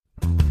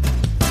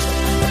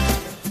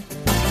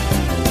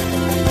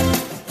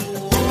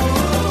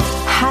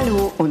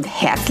und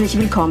herzlich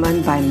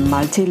willkommen bei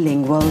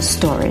Multilingual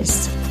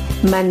Stories.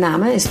 Mein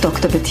Name ist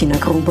Dr. Bettina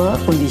Gruber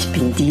und ich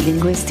bin die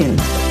Linguistin.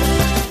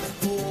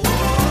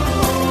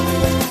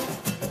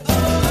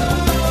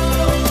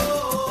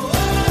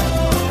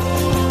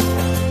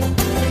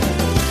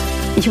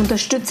 Ich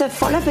unterstütze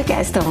voller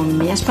Begeisterung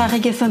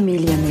mehrsprachige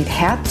Familien mit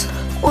Herz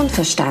und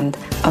Verstand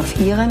auf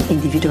ihrem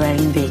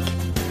individuellen Weg,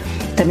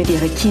 damit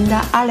ihre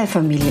Kinder alle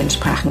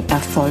Familiensprachen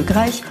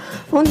erfolgreich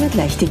und mit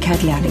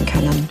Leichtigkeit lernen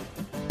können.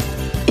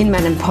 In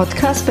meinem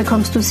Podcast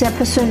bekommst du sehr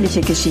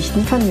persönliche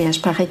Geschichten von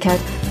Mehrsprachigkeit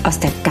aus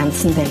der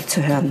ganzen Welt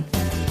zu hören.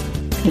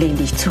 Lehn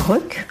dich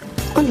zurück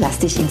und lass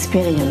dich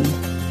inspirieren.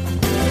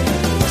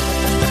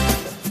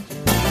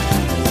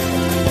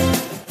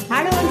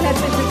 Hallo und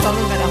herzlich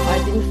willkommen bei der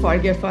heutigen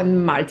Folge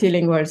von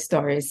Multilingual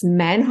Stories.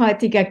 Mein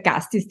heutiger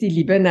Gast ist die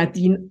liebe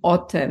Nadine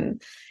Otten.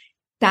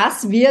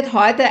 Das wird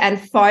heute ein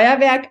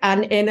Feuerwerk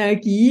an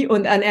Energie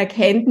und an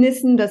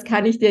Erkenntnissen. Das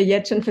kann ich dir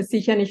jetzt schon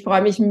versichern. Ich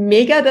freue mich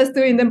mega, dass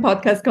du in den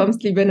Podcast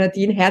kommst, liebe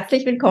Nadine.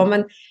 Herzlich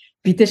willkommen.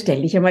 Bitte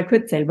stell dich einmal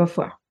kurz selber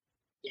vor.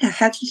 Ja,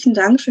 herzlichen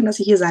Dank. Schön, dass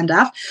ich hier sein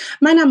darf.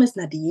 Mein Name ist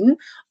Nadine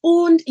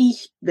und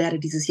ich werde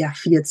dieses Jahr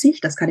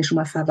 40. Das kann ich schon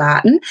mal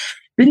verraten.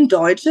 Bin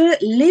Deutsche,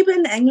 lebe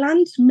in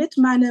England mit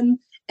meinem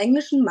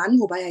englischen Mann,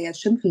 wobei er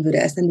jetzt schimpfen würde,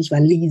 er ist nämlich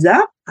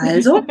Waliser,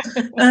 also, und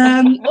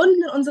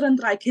mit unseren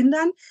 3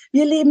 Kindern.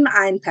 Wir leben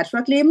ein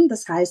Patchwork-Leben,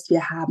 das heißt,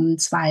 wir haben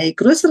 2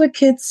 größere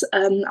Kids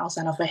aus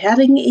einer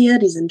vorherigen Ehe,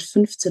 die sind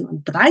 15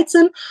 und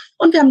 13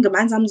 und wir haben einen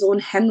gemeinsamen Sohn,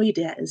 Henry,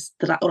 der ist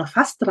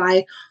fast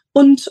 3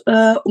 und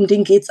um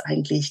den geht's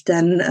eigentlich,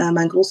 denn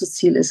mein großes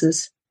Ziel ist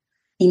es,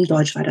 ihm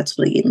Deutsch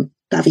weiterzugeben.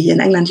 Da wir hier in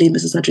England leben,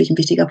 ist es natürlich ein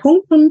wichtiger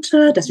Punkt und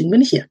deswegen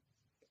bin ich hier.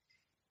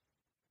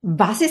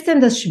 Was ist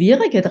denn das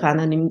Schwierige dran,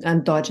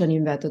 an Deutsch an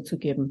ihn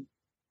weiterzugeben?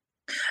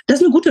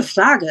 Das ist eine gute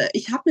Frage.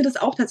 Ich habe mir das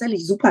auch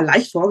tatsächlich super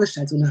leicht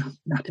vorgestellt, so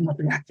nach dem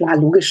Motto, ja klar,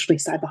 logisch,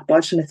 sprichst du einfach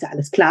Deutsch, dann ist ja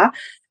alles klar.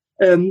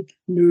 Nö,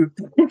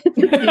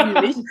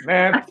 nicht.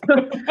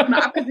 Also,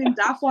 mal abgesehen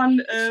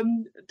davon,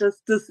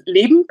 dass das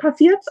Leben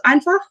passiert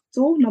einfach,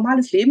 so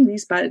normales Leben, wie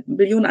es bei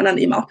Millionen anderen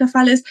eben auch der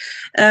Fall ist,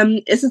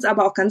 ist es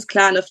aber auch ganz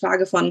klar eine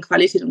Frage von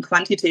Qualität und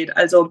Quantität.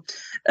 Also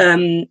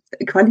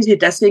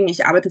Quantität deswegen,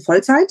 ich arbeite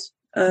Vollzeit.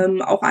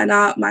 Auch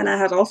einer meiner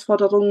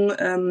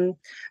Herausforderungen,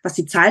 was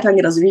die Zeit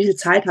angeht, also wie viel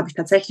Zeit habe ich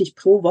tatsächlich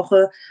pro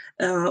Woche,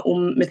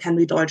 um mit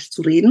Henry Deutsch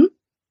zu reden.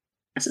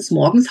 Es ist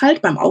morgens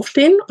halt beim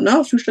Aufstehen,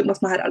 ne, Frühstück,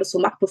 was man halt alles so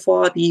macht,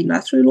 bevor die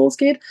Nursery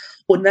losgeht.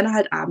 Und wenn er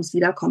halt abends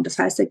wiederkommt. Das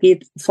heißt, er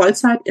geht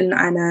Vollzeit in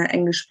eine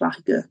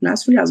englischsprachige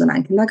Nursery, also in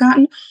einen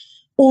Kindergarten.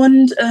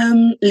 Und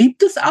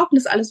liebt es auch und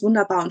ist alles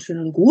wunderbar und schön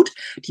und gut.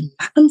 Die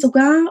machen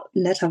sogar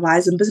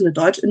netterweise ein bisschen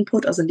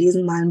Deutsch-Input, also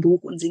lesen mal ein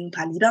Buch und singen ein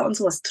paar Lieder und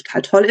so, was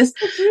total toll ist.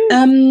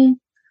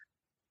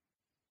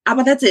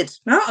 Aber that's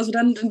it. Ne? Also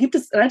dann gibt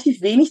es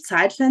relativ wenig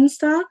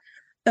Zeitfenster.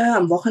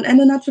 Am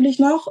Wochenende natürlich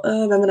noch,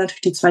 wenn wir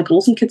natürlich die 2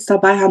 großen Kids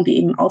dabei haben, die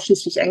eben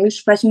ausschließlich Englisch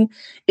sprechen,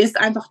 ist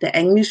einfach der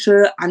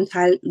englische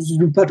Anteil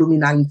super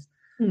dominant.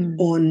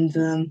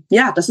 Und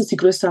ja, das ist die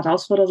größte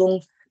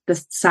Herausforderung,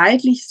 das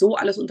zeitlich so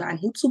alles unter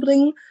einen Hut zu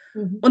bringen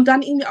und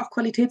dann irgendwie auch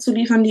Qualität zu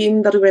liefern, die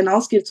eben darüber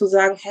hinausgeht, zu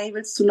sagen, hey,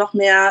 willst du noch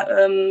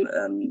mehr,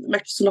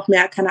 möchtest du noch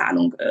mehr, keine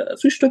Ahnung,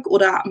 Frühstück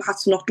oder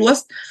hast du noch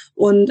Durst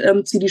und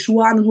zieh die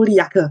Schuhe an und hol die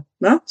Jacke,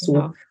 ne? So.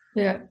 Genau.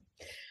 Ja.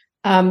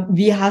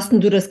 Wie hast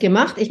denn du das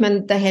gemacht? Ich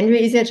meine, der Henry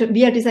ist jetzt schon,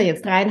 wie alt ist er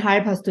jetzt?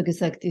 3,5 hast du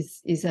gesagt,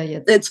 ist er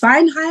jetzt?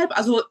 2,5,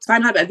 also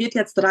 2,5, er wird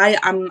jetzt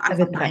 3 am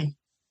Anfang Mai.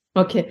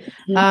 Okay.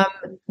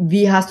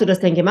 Wie hast du das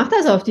denn gemacht,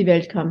 als er auf die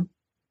Welt kam?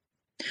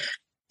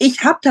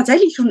 Ich habe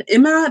tatsächlich schon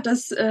immer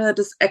das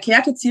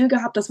erklärte Ziel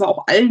gehabt, das war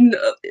auch allen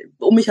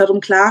um mich herum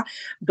klar,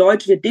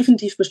 Deutsch wird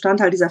definitiv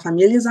Bestandteil dieser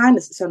Familie sein.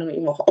 Das ist ja nun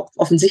eben auch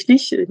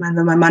offensichtlich. Ich meine,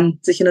 wenn mein Mann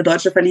sich in eine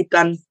Deutsche verliebt,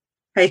 dann,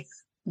 hey,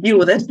 deal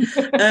with it.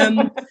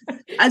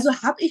 Also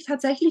habe ich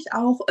tatsächlich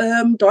auch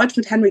Deutsch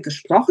mit Henry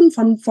gesprochen,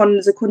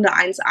 von Sekunde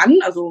 1 an,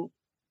 also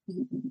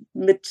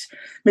mit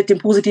dem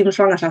positiven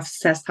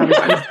Schwangerschaftstest habe ich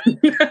angefangen,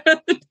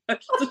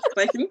 Deutsch zu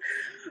sprechen.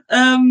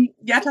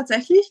 Ja,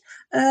 tatsächlich.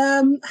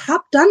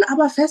 Habe dann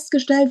aber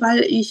festgestellt,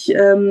 weil ich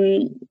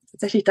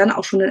tatsächlich dann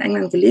auch schon in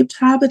England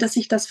gelebt habe, dass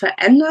sich das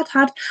verändert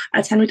hat,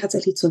 als Henry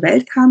tatsächlich zur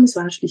Welt kam. Es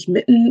war natürlich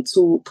mitten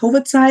zu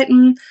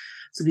Covid-Zeiten,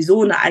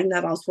 sowieso eine eigene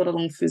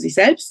Herausforderung für sich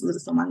selbst. Das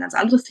ist nochmal ein ganz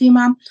anderes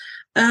Thema.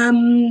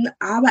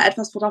 Aber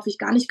etwas, worauf ich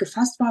gar nicht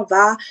gefasst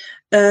war,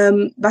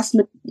 was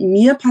mit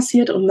mir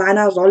passiert und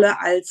meiner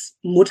Rolle als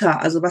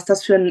Mutter. Also was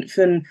das für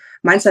ein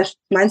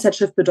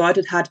Mindset-Shift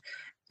bedeutet hat,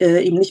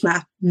 eben nicht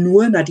mehr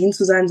nur Nadine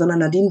zu sein, sondern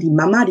Nadine, die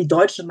Mama, die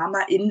deutsche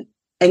Mama in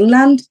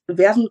England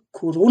während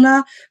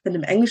Corona mit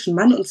einem englischen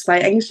Mann und 2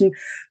 englischen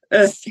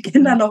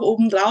Kindern noch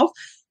obendrauf.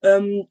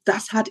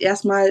 Das hat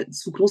erstmal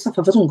zu großer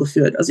Verwirrung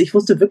geführt. Also ich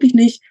wusste wirklich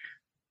nicht,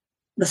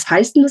 was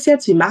heißt denn das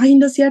jetzt? Wie mache ich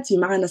das jetzt? Wie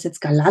mache ich das jetzt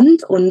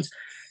galant? Und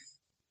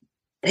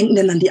denken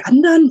denn dann die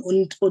anderen?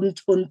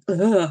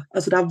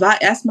 Also da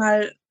war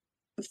erstmal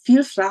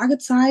viel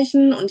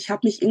Fragezeichen und ich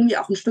habe mich irgendwie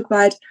auch ein Stück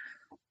weit,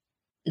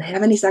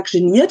 naja, wenn ich sage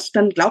geniert,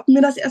 dann glaubt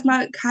mir das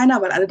erstmal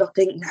keiner, weil alle doch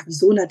denken, na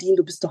wieso Nadine,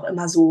 du bist doch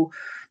immer so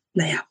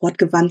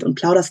wortgewandt und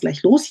plauderst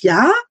gleich los.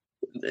 Ja,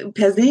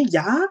 per se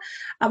ja,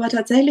 aber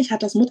tatsächlich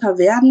hat das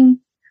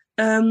Mutterwerden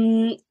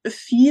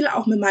viel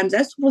auch mit meinem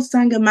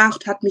Selbstbewusstsein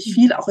gemacht, hat mich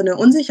viel auch in eine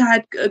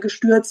Unsicherheit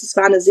gestürzt. Es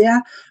war eine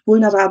sehr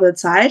vulnerable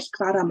Zeit,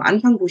 gerade am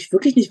Anfang, wo ich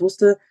wirklich nicht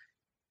wusste,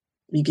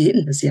 wie geht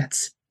denn das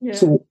jetzt? Ja.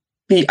 So,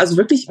 wie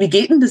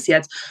geht denn das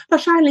jetzt?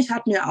 Wahrscheinlich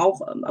hat mir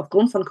auch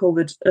aufgrund von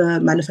Covid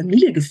meine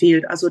Familie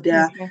gefehlt. Also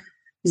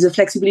diese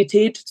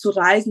Flexibilität zu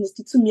reisen, dass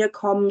die zu mir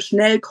kommen,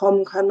 schnell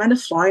kommen können, meine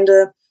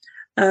Freunde.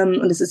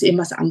 Und es ist eben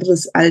was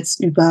anderes als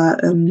über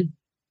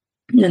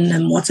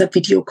einem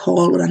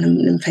WhatsApp-Video-Call oder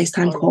einem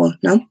FaceTime-Call.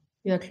 Ne?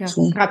 Ja, klar.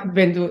 So. Gerade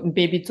wenn du ein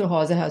Baby zu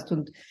Hause hast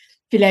und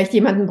vielleicht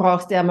jemanden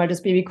brauchst, der mal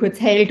das Baby kurz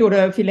hält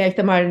oder vielleicht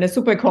einmal eine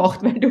Suppe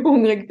kocht, weil du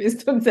hungrig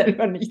bist und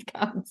selber nicht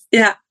kannst.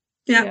 Ja,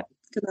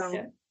 genau.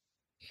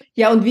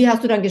 Ja, und wie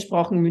hast du dann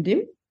gesprochen mit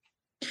ihm?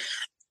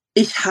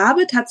 Ich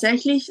habe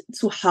tatsächlich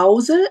zu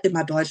Hause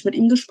immer Deutsch mit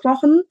ihm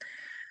gesprochen.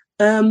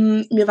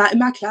 Mir war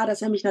immer klar,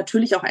 dass er mich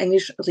natürlich auch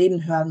Englisch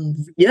reden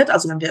hören wird.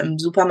 Also wenn wir im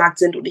Supermarkt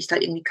sind und ich da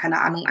irgendwie,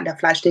 keine Ahnung, an der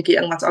Fleischtheke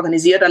irgendwas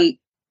organisiere, dann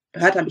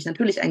hört er mich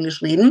natürlich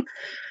Englisch reden.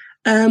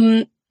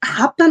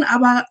 Hab dann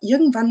aber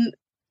irgendwann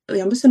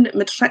ein bisschen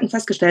mit Schrecken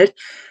festgestellt,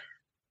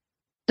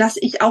 dass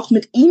ich auch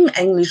mit ihm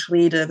Englisch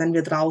rede, wenn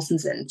wir draußen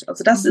sind.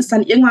 Also das ist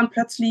dann irgendwann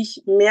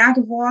plötzlich mehr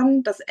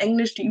geworden, dass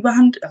Englisch die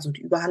Überhand,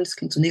 das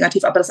klingt so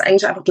negativ, aber das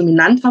Englisch einfach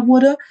dominanter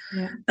wurde.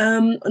 Ja.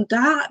 Und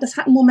das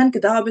hat einen Moment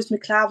gedauert, bis mir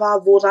klar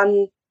war,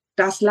 woran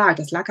das lag.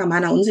 Das lag an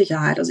meiner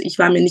Unsicherheit. Also ich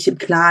war mir nicht im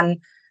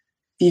Klaren,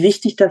 wie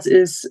wichtig das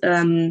ist,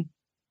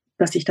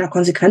 dass ich da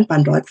konsequent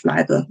beim Deutsch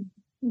bleibe.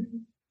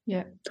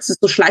 Ja. Das ist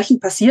so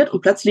schleichend passiert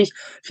und plötzlich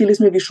fiel es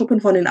mir wie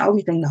Schuppen von den Augen.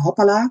 Ich denke, na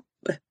hoppala,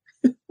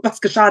 was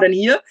geschah denn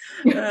hier?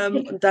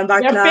 Und dann war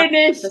klar,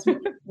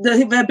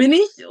 wer bin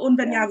ich und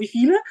wenn ja, wie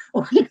viele?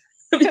 Und wie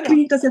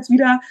kriege ich das jetzt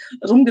wieder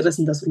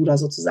rumgerissen, das Ruder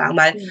sozusagen?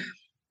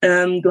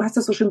 Weil du hast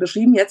das so schön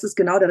beschrieben, jetzt ist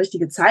genau der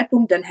richtige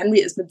Zeitpunkt, denn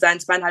Henry ist mit seinen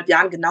 2,5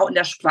 Jahren genau in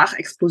der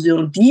Sprachexplosion.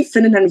 Und die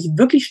findet nämlich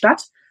wirklich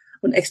statt.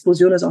 Und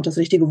Explosion ist auch das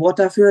richtige Wort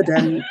dafür,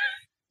 denn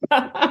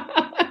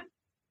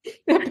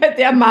bei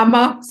der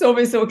Mama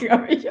sowieso,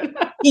 glaube ich.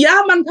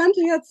 Ja, man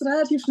könnte jetzt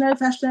relativ schnell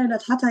feststellen,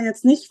 das hat er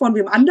jetzt nicht von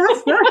wem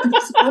anders. Ne?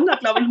 Das wundert,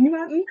 glaube ich,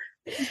 niemanden.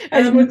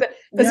 Unsere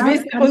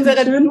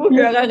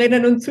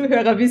Zuhörerinnen und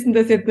Zuhörer wissen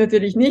das jetzt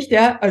natürlich nicht,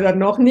 ja, oder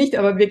noch nicht,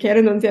 aber wir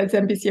kennen uns jetzt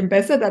ein bisschen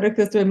besser, dadurch,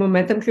 dass du im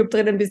Momentum Club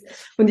drinnen bist.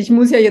 Und ich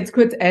muss ja jetzt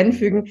kurz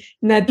einfügen,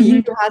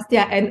 Nadine, du hast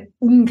ja ein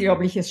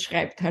unglaubliches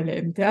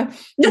Schreibtalent, ja.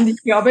 Und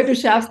ich glaube, du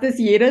schaffst es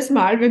jedes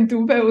Mal, wenn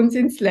du bei uns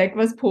in Slack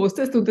was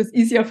postest, und das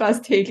ist ja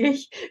fast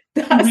täglich,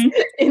 dass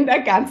in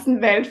der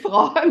ganzen Welt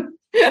Frauen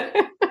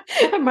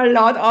mal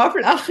laut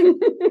auflachen.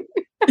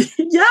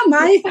 Ja,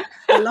 Mai,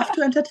 I love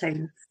to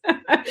entertain.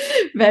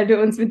 Weil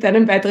du uns mit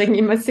deinen Beiträgen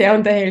immer sehr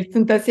unterhältst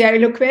und da sehr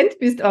eloquent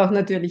bist auch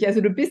natürlich.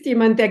 Also du bist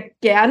jemand, der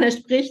gerne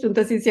spricht, und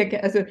das ist ja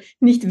also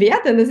nicht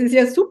wertend, das ist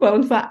ja super.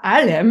 Und vor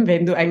allem,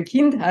 wenn du ein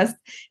Kind hast,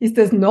 ist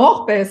das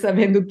noch besser,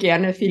 wenn du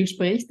gerne viel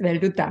sprichst, weil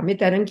du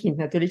damit deinem Kind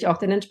natürlich auch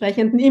den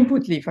entsprechenden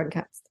Input liefern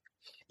kannst.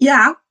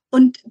 Ja,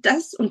 und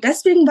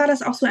deswegen war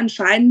das auch so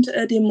entscheidend,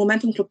 dem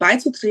Momentum Club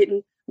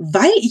beizutreten,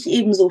 weil ich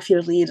eben so viel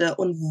rede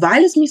und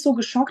weil es mich so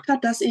geschockt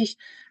hat, dass ich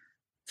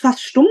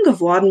fast stumm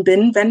geworden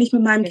bin, wenn ich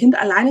mit meinem Kind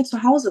alleine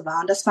zu Hause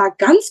war. Und das war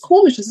ganz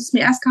komisch. Das ist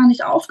mir erst gar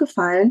nicht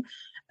aufgefallen,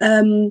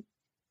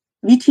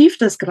 wie tief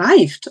das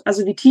greift.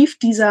 Also wie tief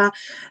diese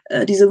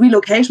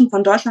Relocation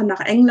von Deutschland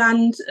nach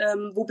England,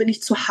 wo bin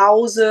ich zu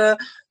Hause?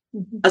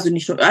 Also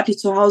nicht nur örtlich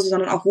zu Hause,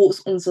 sondern auch, wo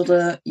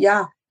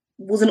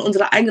sind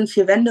unsere eigenen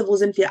 4 Wände? Wo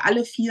sind wir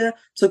alle 4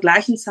 zur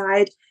gleichen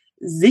Zeit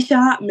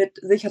sicher mit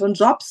sicheren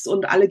Jobs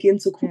und alle gehen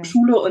zur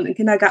Schule und in den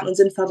Kindergarten und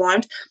sind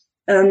verräumt?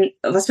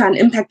 Was für einen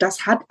Impact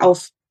das hat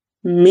auf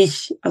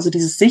mich. Also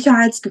dieses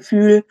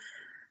Sicherheitsgefühl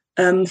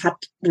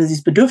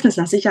dieses Bedürfnis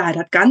nach Sicherheit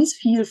hat ganz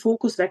viel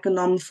Fokus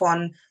weggenommen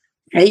von,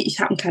 hey, ich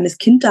habe ein kleines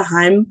Kind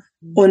daheim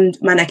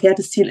und mein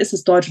erklärtes Ziel ist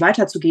es, Deutsch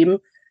weiterzugeben.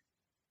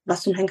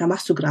 Was zum Henker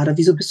machst du gerade?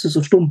 Wieso bist du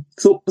so stumm?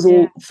 So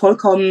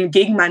vollkommen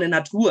gegen meine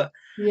Natur.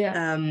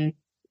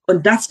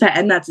 Und das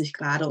verändert sich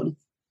gerade und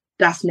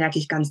das merke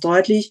ich ganz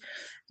deutlich.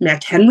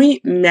 Merkt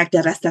Henry, merkt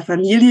der Rest der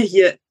Familie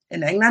hier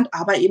in England,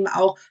 aber eben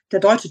auch der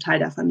deutsche Teil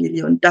der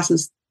Familie. Und das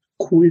ist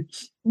cool.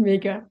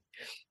 Mega.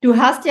 Du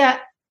hast ja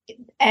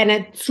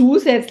eine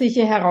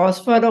zusätzliche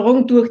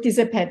Herausforderung durch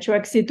diese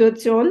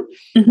Patchwork-Situation.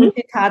 Und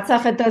die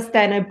Tatsache, dass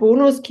deine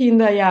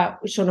Bonuskinder ja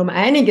schon um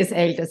einiges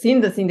älter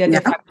sind, das sind ja de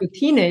facto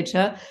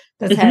Teenager.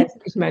 Das heißt,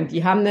 ich meine,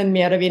 die haben einen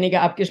mehr oder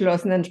weniger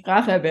abgeschlossenen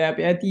Spracherwerb.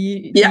 Ja?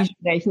 Die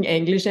sprechen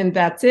Englisch and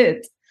that's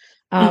it.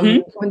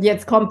 Und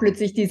jetzt kommt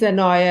plötzlich diese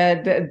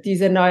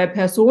neue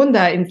Person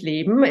da ins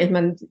Leben. Ich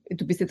meine,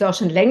 du bist jetzt auch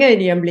schon länger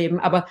in ihrem Leben,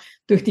 aber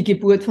durch die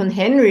Geburt von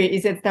Henry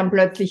ist jetzt dann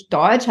plötzlich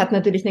Deutsch, hat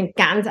natürlich einen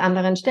ganz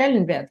anderen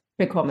Stellenwert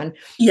bekommen.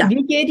 Ja.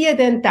 Wie geht ihr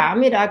denn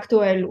damit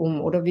aktuell um?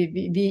 Oder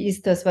wie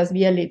ist das?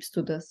 Wie erlebst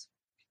du das?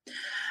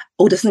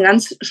 Oh, das ist eine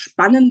ganz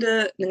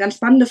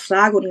spannende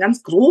Frage und ein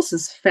ganz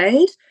großes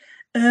Feld.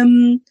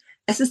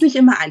 Es ist nicht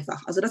immer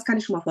einfach. Also das kann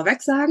ich schon mal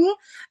vorweg sagen.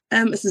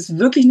 Es ist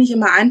wirklich nicht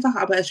immer einfach,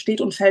 aber es steht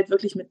und fällt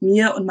wirklich mit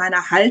mir und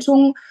meiner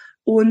Haltung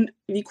und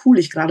wie cool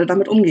ich gerade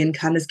damit umgehen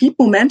kann. Es gibt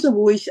Momente,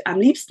 wo ich am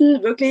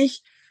liebsten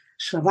wirklich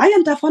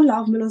schreiend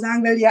davonlaufen will und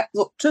sagen will, ja,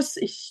 so, tschüss,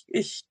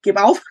 ich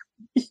gebe auf,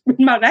 ich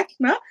bin mal weg,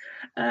 ne?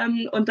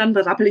 Und dann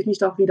berappel ich mich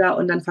doch wieder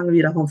und dann fangen wir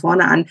wieder von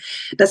vorne an.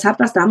 Das hat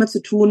was damit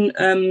zu tun,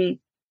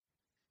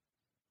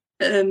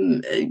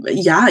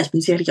 ja, ich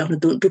bin sicherlich auch eine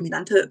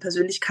dominante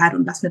Persönlichkeit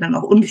und lass mir dann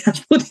auch ungern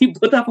so die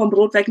Butter vom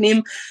Brot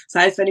wegnehmen.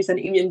 Das heißt, wenn ich dann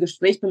irgendwie im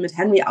Gespräch bin mit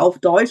Henry auf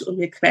Deutsch und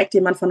mir quäkt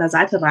jemand von der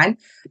Seite rein,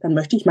 dann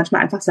möchte ich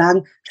manchmal einfach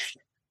sagen,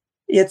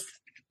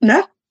 jetzt,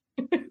 ne,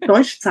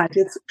 Deutschzeit,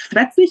 jetzt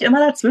schwätz nicht immer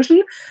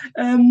dazwischen.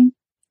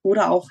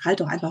 Oder auch,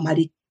 halt doch einfach mal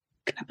die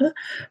Klappe.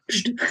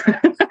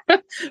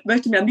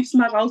 Möchte mir am liebsten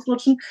mal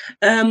rausrutschen.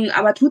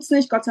 Aber tut's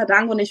nicht, Gott sei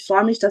Dank. Und ich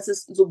freue mich, dass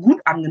es so gut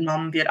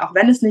angenommen wird. Auch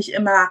wenn es nicht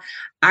immer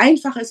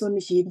einfach ist und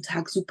nicht jeden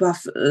Tag super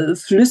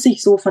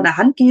flüssig so von der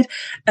Hand geht,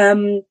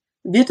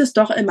 wird es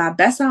doch immer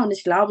besser. Und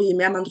ich glaube, je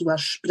mehr man drüber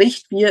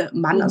spricht,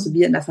 also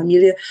wir in der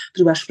Familie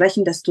drüber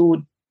sprechen,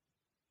 desto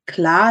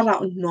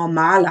klarer und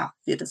normaler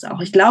wird es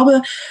auch. Ich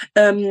glaube,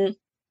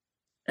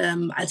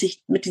 als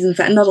ich mit diesen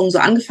Veränderungen so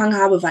angefangen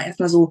habe, war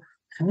erstmal so,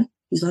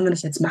 wie sollen wir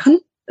das jetzt machen?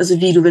 Also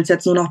wie, du willst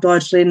jetzt nur noch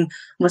Deutsch reden und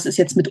was ist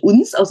jetzt mit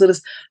uns? Also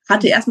das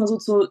hatte erstmal so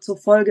zur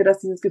Folge, dass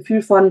dieses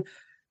Gefühl von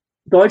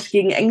Deutsch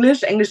gegen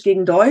Englisch, Englisch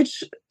gegen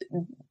Deutsch,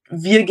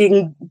 wir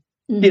gegen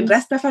den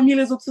Rest der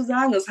Familie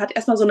sozusagen. Es hat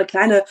erstmal so eine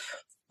kleine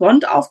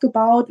Front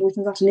aufgebaut, wo ich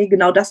dann sagte, nee,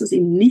 genau das ist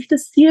eben nicht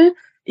das Ziel.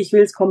 Ich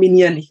will es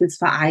kombinieren, ich will es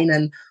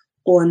vereinen.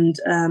 Und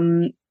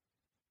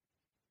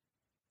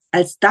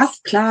als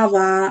das klar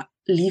war,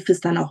 lief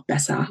es dann auch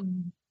besser.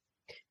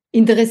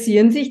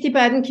 Interessieren sich die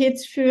beiden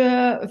Kids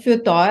für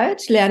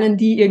Deutsch? Lernen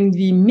die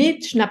irgendwie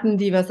mit? Schnappen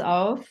die was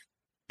auf?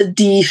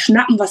 Die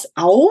schnappen was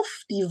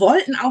auf. Die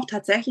wollten auch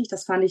tatsächlich,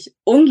 das fand ich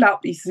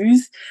unglaublich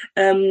süß,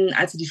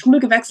 als sie die Schule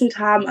gewechselt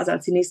haben, also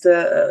als die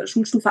nächste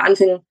Schulstufe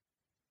anfing,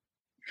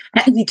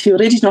 hätten sie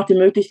theoretisch noch die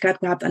Möglichkeit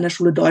gehabt, an der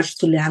Schule Deutsch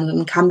zu lernen.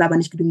 Dann kamen da aber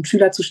nicht genügend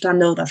Schüler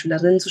zustande oder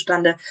Schülerinnen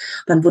zustande.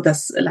 Dann wurde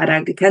das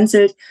leider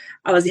gecancelt.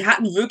 Aber sie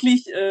hatten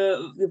wirklich,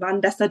 wir waren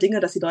bester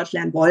Dinge, dass sie Deutsch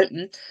lernen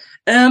wollten.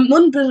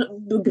 Nun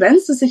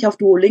begrenzt es sich auf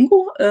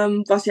Duolingo,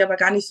 was ich aber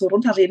gar nicht so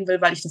runterreden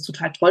will, weil ich das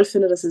total toll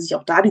finde, dass sie sich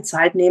auch da die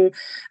Zeit nehmen,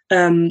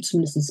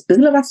 zumindest ein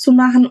bisschen was zu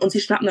machen. Und sie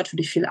schnappen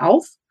natürlich viel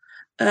auf.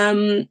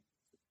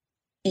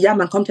 Ja,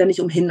 man kommt ja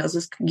nicht umhin. Also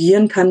das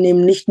Gehirn kann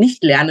eben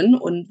nicht lernen.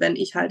 Und wenn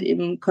ich halt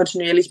eben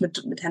kontinuierlich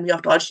mit Henry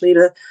auf Deutsch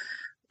rede,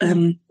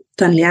 dann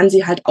lernen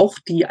sie halt auch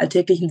die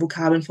alltäglichen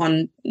Vokabeln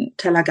von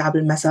Teller,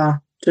 Gabel,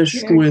 Messer, Tisch,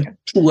 Stuhl,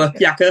 Schuhe,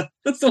 Jacke.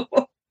 So.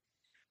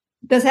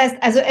 Das heißt,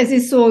 also es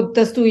ist so,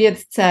 dass du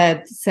jetzt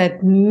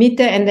seit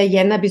Mitte, Ende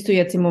Jänner bist du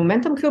jetzt im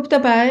Momentum Club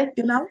dabei.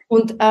 Genau.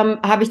 Und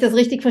habe ich das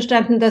richtig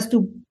verstanden, dass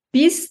du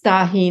bis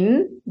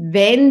dahin,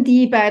 wenn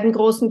die beiden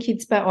großen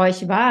Kids bei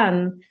euch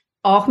waren,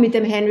 auch mit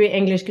dem Henry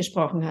Englisch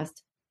gesprochen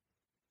hast?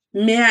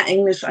 Mehr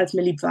Englisch, als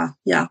mir lieb war,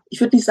 ja. Ich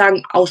würde nicht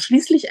sagen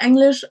ausschließlich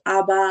Englisch,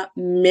 aber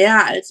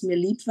mehr, als mir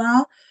lieb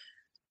war.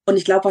 Und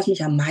ich glaube, was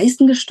mich am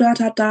meisten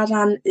gestört hat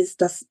daran, ist,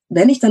 dass,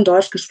 wenn ich dann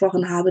Deutsch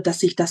gesprochen habe, dass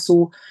sich das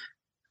so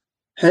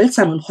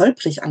hölzern und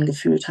holprig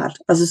angefühlt hat.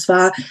 Also es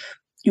war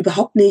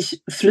überhaupt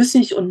nicht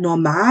flüssig und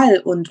normal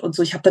und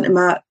so. Ich habe dann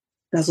immer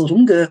da so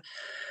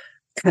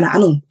keine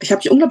Ahnung, ich habe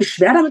mich unglaublich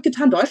schwer damit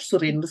getan, Deutsch zu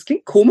reden. Das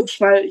klingt komisch,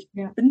 weil ich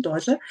bin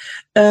Deutsche.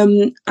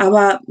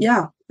 Aber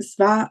ja, es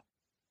war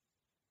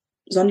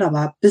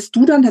sonderbar. Bis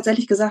du dann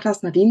tatsächlich gesagt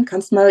hast, Nadine,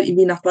 kannst mal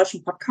irgendwie nach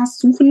deutschen Podcasts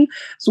suchen,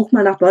 such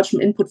mal nach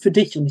deutschem Input für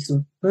dich. Und ich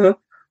so, was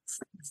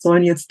soll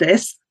denn jetzt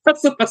das?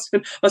 Was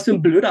für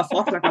ein blöder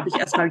Vorschlag, habe ich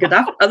erst mal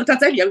gedacht. Also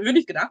tatsächlich, habe ich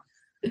wirklich gedacht.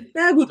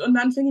 Ja gut, und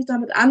dann fing ich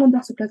damit an und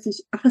dachte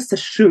plötzlich, ach, ist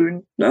das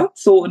schön. Ne?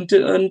 So, und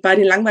bei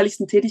den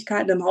langweiligsten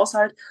Tätigkeiten im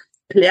Haushalt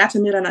plärrte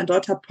mir dann ein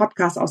deutscher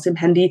Podcast aus dem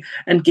Handy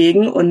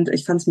entgegen und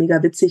ich fand es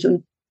mega witzig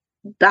und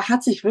da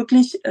hat sich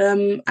wirklich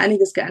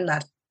einiges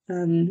geändert.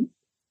 Wo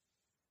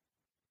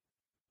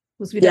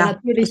es wieder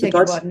natürlicher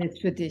geworden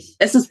ist für dich.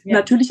 Es ist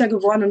natürlicher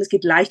geworden und es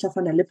geht leichter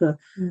von der Lippe.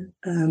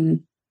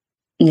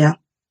 Ja.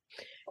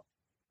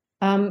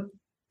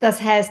 Das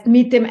heißt,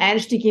 mit dem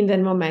Einstieg in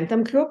den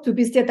Momentum Club, du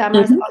bist ja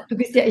damals,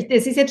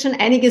 es ist jetzt schon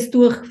einiges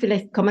durch,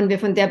 vielleicht kommen wir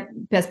von der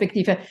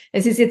Perspektive,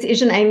 es ist jetzt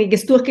schon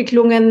einiges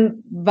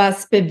durchgeklungen,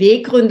 was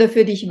Beweggründe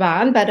für dich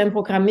waren, bei deinem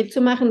Programm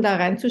mitzumachen, da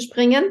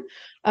reinzuspringen.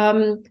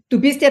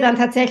 Du bist ja dann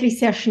tatsächlich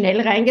sehr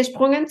schnell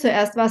reingesprungen.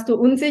 Zuerst warst du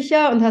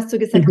unsicher und hast so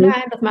gesagt,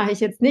 nein, das mache ich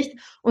jetzt nicht.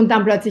 Und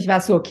dann plötzlich war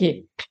es so,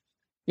 okay,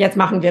 jetzt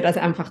machen wir das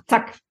einfach,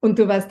 zack, und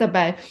du warst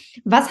dabei.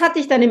 Was hat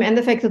dich dann im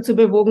Endeffekt dazu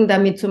bewogen, da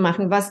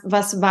mitzumachen?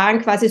 Was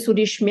waren quasi so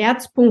die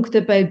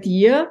Schmerzpunkte bei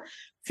dir,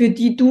 für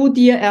die du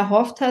dir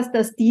erhofft hast,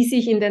 dass die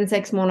sich in den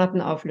 6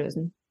 Monaten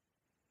auflösen?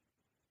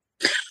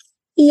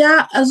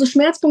 Ja, also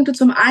Schmerzpunkte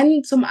zum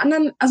einen, zum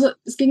anderen, also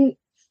es ging,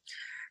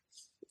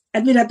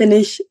 entweder bin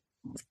ich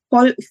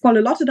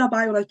volle Lotte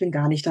dabei oder ich bin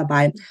gar nicht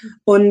dabei.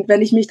 Und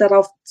wenn ich mich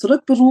darauf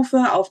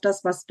zurückberufe, auf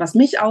das, was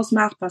mich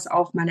ausmacht, was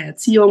auch meine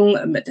Erziehung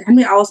mit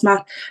Henry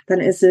ausmacht,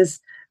 dann ist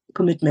es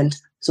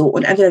Commitment. So,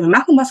 und entweder wir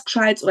machen was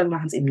Gescheites oder wir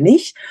machen es eben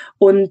nicht.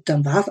 Und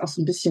dann war es auch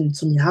so ein bisschen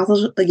zum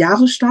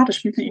Jahresstart, das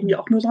spielte irgendwie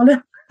auch eine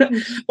Rolle.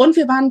 Und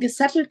wir waren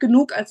gesettelt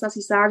genug, als dass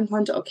ich sagen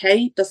konnte,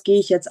 okay, das gehe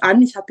ich jetzt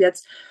an. Ich habe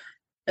jetzt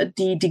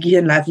die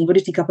Gehirnleistung,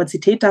 wirklich die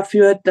Kapazität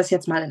dafür, das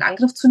jetzt mal in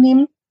Angriff zu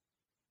nehmen.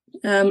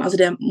 Also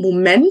der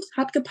Moment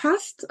hat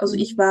gepasst. Also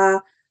ich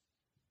war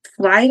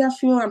frei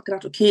dafür und habe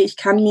gedacht, okay, ich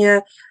kann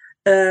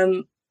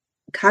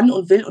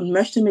und will und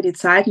möchte mir die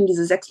Zeit, in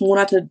diese 6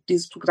 Monate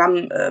dieses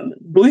Programm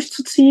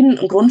durchzuziehen,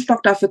 einen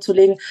Grundstock dafür zu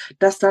legen,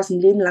 dass das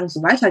ein Leben lang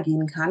so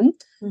weitergehen kann,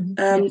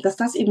 dass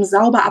das eben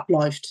sauber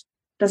abläuft.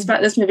 Das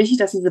ist mir wichtig,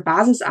 dass diese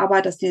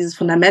Basisarbeit, dass dieses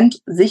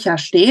Fundament sicher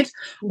steht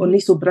und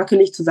nicht so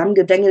bröckelig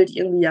zusammengedengelt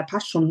irgendwie, ja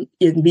passt schon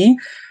irgendwie,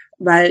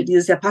 weil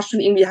dieses ja passt schon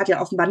irgendwie hat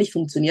ja offenbar nicht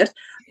funktioniert.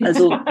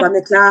 Also war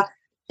mir klar,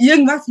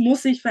 irgendwas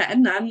muss sich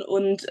verändern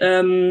und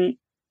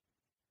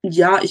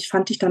ich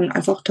fand dich dann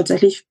einfach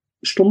tatsächlich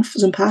stumpf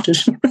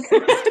sympathisch.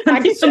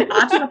 Sympathisch,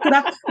 habe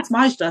gedacht, jetzt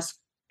mache ich das.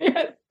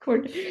 Ja,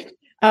 cool.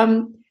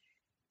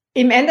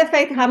 Im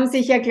Endeffekt haben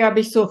sich ja, glaube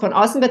ich, so von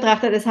außen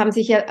betrachtet, es hat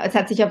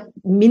sich auf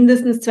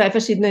mindestens 2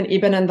 verschiedenen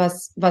Ebenen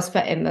was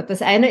verändert.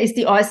 Das eine ist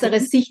die äußere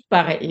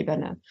sichtbare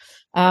Ebene.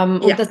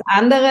 Und das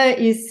andere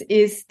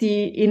ist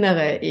die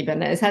innere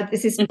Ebene.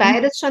 Es ist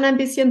beides schon ein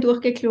bisschen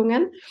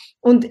durchgeklungen.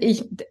 Und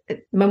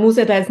man muss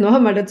ja da jetzt noch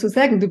einmal dazu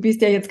sagen, du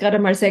bist ja jetzt gerade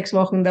mal 6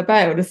 Wochen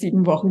dabei oder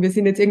 7 Wochen. Wir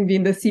sind jetzt irgendwie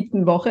in der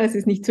 7. Woche. Es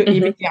ist nicht so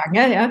ewig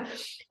lange, ja.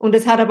 Und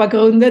es hat aber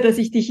Gründe, dass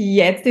ich dich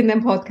jetzt in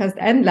den Podcast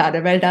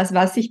einlade, weil das,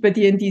 was sich bei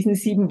dir in diesen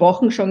 7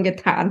 Wochen schon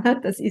getan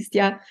hat, das ist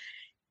ja,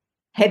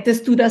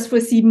 hättest du das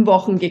vor 7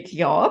 Wochen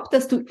geglaubt,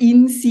 dass du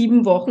in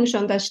 7 Wochen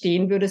schon da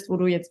stehen würdest, wo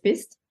du jetzt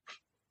bist?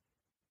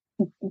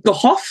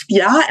 Gehofft,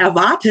 ja,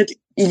 erwartet,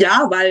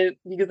 ja, weil,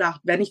 wie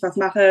gesagt, wenn ich was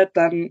mache,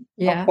 dann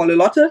auch volle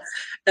Lotte.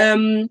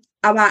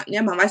 Aber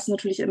ja, man weiß es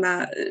natürlich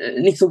immer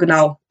nicht so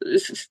genau.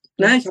 Ich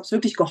habe es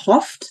wirklich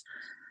gehofft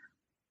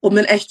und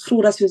bin echt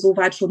froh, dass wir so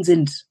weit schon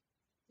sind.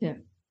 Ja.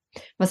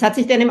 Was hat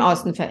sich denn im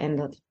Außen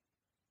verändert?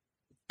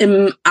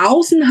 Im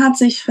Außen hat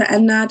sich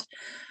verändert,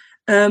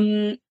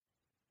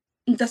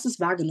 dass es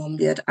wahrgenommen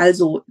wird.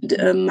 Also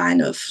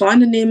meine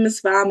Freunde nehmen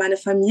es wahr, meine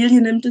Familie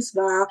nimmt es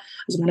wahr,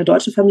 also meine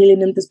deutsche Familie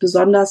nimmt es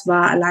besonders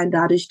wahr, allein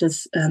dadurch,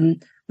 dass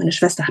meine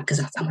Schwester hat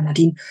gesagt, sag mal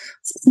Nadine,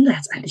 was ist denn da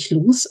jetzt eigentlich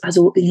los?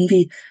 Also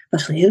irgendwie,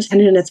 was redet ich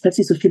denn jetzt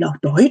plötzlich so viel auf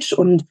Deutsch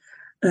und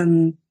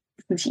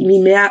ich irgendwie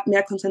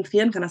mehr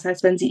konzentrieren kann. Das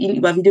heißt, wenn sie ihn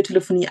über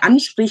Videotelefonie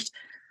anspricht,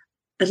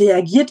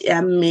 reagiert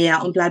er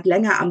mehr und bleibt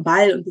länger am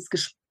Ball und ich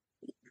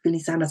will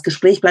nicht sagen, das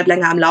Gespräch bleibt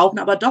länger am Laufen,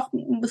 aber doch,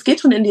 es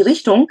geht schon in die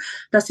Richtung,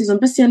 dass sie so ein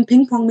bisschen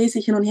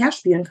Ping-Pong-mäßig hin und her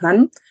spielen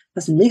können,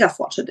 was ein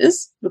Mega-Fortschritt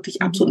ist,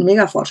 wirklich absolut ein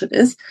Mega-Fortschritt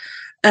ist.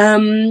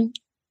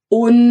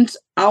 Und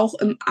auch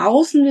im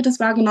Außen wird es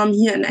wahrgenommen,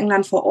 hier in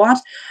England vor Ort,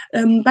 bei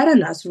der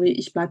Nursery.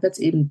 Ich bleibe jetzt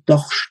eben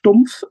doch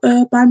stumpf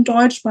beim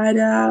Deutsch, bei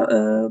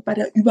der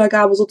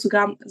Übergabe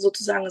sozusagen,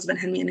 also wenn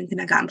Henry in den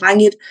Kindergarten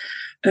reingeht.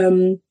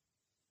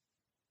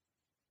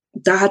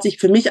 Da hat sich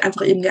für mich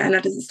einfach eben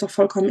geändert, es ist doch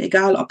vollkommen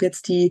egal, ob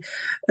jetzt die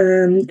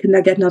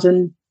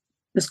Kindergärtnerin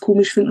das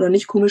komisch finden oder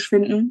nicht komisch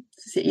finden.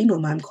 Das ist ja eh nur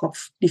in meinem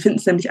Kopf. Die finden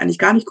es nämlich eigentlich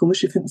gar nicht komisch,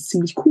 die finden es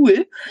ziemlich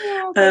cool,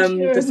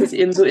 dass das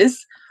eben so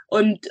ist.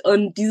 Und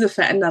diese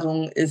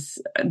Veränderung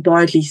ist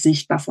deutlich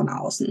sichtbar von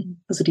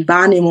außen. Also die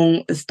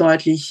Wahrnehmung ist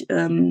deutlich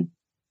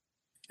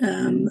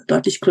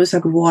größer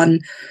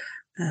geworden.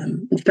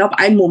 Und ich glaube,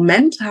 einen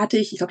Moment hatte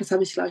ich glaube, das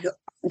habe ich, glaube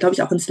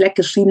ich, auch in Slack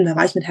geschrieben, da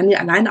war ich mit Henry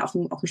alleine auf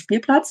dem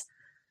Spielplatz.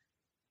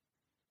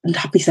 Und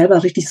habe mich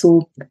selber richtig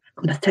so,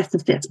 komm, das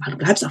testest du jetzt mal. Du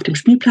bleibst auf dem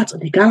Spielplatz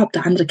und egal, ob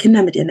da andere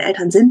Kinder mit ihren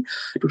Eltern sind,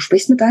 du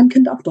sprichst mit deinem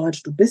Kind auf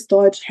Deutsch, du bist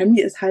Deutsch,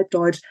 Henry ist halb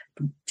Deutsch,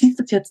 du ziehst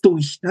es jetzt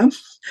durch. Ne?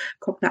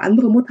 Kommt eine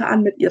andere Mutter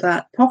an mit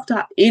ihrer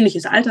Tochter,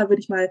 ähnliches Alter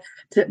würde ich mal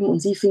tippen, und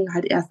sie fing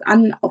halt erst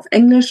an auf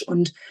Englisch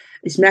und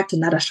ich merkte,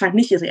 das scheint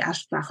nicht ihre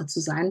Erstsprache zu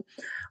sein.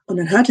 Und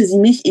dann hörte sie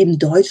mich eben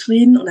Deutsch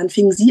reden und dann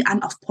fing sie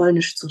an, auf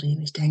Polnisch zu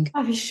reden. Ich denke,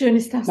 wie schön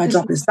ist das? Mein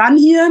Job ist dann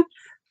hier.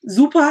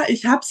 Super,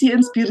 ich habe sie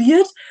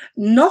inspiriert.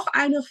 Noch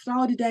eine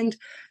Frau, die denkt,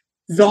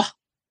 so,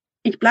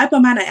 ich bleibe bei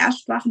meiner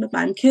Erstsprache mit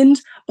meinem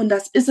Kind und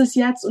das ist es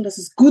jetzt und das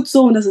ist gut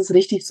so und das ist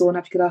richtig so. Und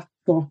habe ich gedacht,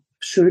 boah,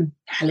 schön,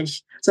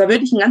 herrlich. Es war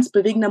wirklich ein ganz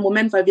bewegender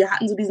Moment, weil wir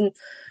hatten so diesen,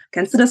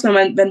 kennst du das,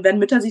 wenn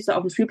Mütter sich so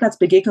auf dem Spielplatz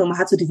begegnen und man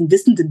hat so diesen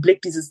wissenden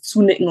Blick, dieses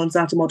Zunicken und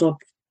sagt dem Motto,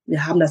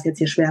 wir haben das jetzt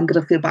hier schwer im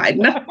Griff, wir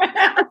beiden. Ne?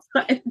 Das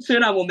war echt ein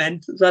schöner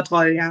Moment, das war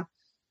toll, ja.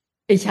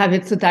 Ich habe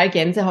jetzt total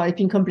Gänsehaut, ich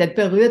bin komplett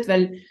berührt,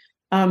 weil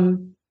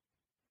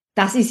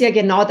das ist ja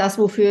genau das,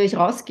 wofür ich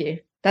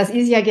rausgehe. Das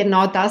ist ja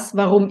genau das,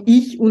 warum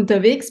ich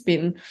unterwegs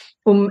bin,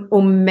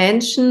 um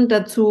Menschen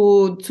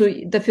dafür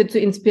zu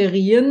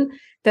inspirieren,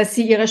 dass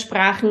sie ihre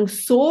Sprachen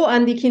so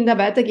an die Kinder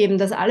weitergeben,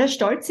 dass alle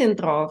stolz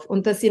sind drauf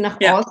und dass sie nach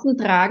außen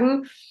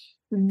tragen,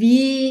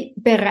 wie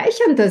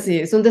bereichernd das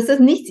ist und dass das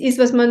nichts ist,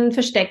 was man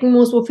verstecken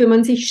muss, wofür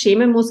man sich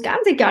schämen muss,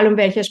 ganz egal, um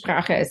welche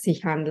Sprache es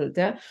sich handelt.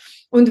 Ja?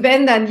 Und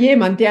wenn dann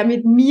jemand, der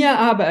mit mir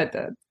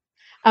arbeitet,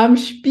 am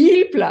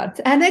Spielplatz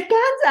eine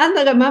ganz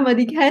andere Mama,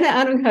 die keine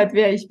Ahnung hat,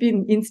 wer ich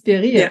bin,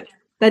 inspiriert,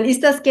 dann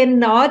ist das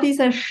genau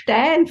dieser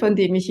Stein, von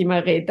dem ich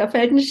immer rede. Da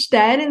fällt ein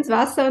Stein ins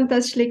Wasser und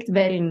das schlägt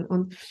Wellen.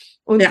 Und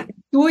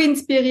du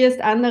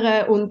inspirierst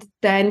andere und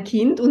dein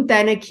Kind und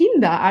deine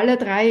Kinder, alle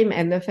drei im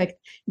Endeffekt,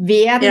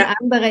 werden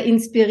andere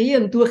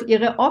inspirieren durch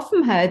ihre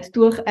Offenheit,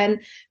 durch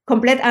ein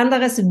komplett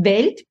anderes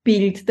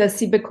Weltbild, das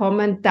sie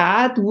bekommen,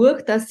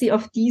 dadurch, dass sie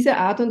auf diese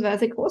Art und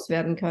Weise groß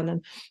werden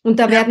können. Und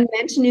da werden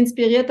Menschen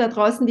inspiriert da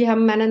draußen, die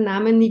haben meinen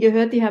Namen nie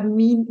gehört, die haben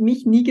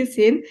mich nie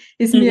gesehen,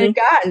 ist mir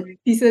egal.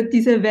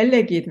 Diese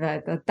Welle geht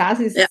weiter. Das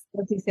ist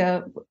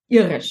ja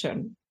irre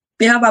schön.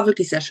 Ja, war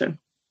wirklich sehr schön.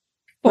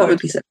 War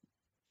wirklich sehr schön.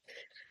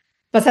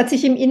 Was hat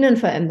sich im Innen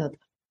verändert?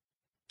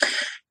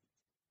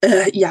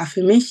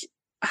 Für mich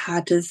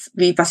hat es,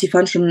 was ich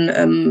vorhin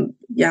schon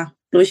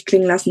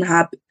durchklingen lassen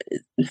habe,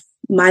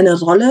 meine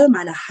Rolle,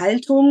 meine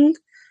Haltung,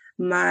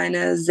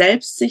 meine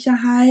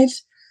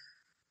Selbstsicherheit.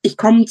 Ich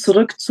komme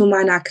zurück zu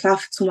meiner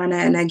Kraft, zu meiner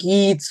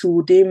Energie,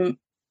 zu dem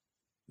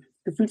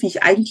Gefühl, wie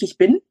ich eigentlich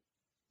bin.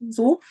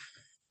 So.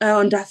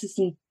 Und das ist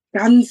ein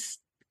ganz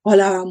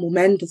toller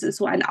Moment. Das ist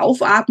so ein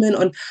Aufatmen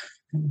und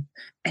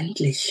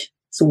endlich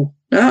so.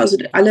 Ne? Also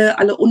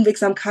alle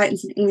Unwegsamkeiten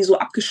sind irgendwie so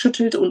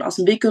abgeschüttelt und aus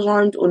dem Weg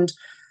geräumt und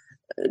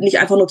nicht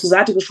einfach nur zur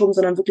Seite geschoben,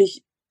 sondern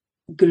wirklich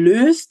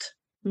gelöst.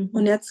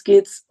 Und jetzt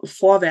geht's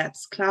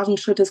vorwärts, klaren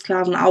Schrittes,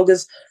 klaren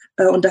Auges,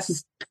 und das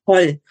ist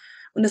toll.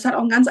 Und das hat auch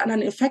einen ganz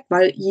anderen Effekt,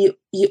 weil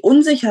je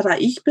unsicherer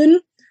ich bin,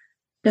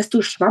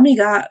 desto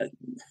schwammiger,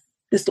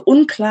 desto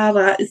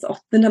unklarer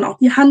sind dann auch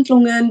die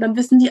Handlungen, dann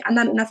wissen die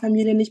anderen in der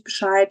Familie nicht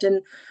Bescheid,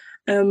 denn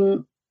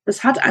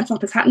das hat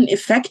einen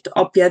Effekt,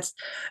 ob jetzt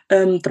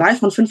 3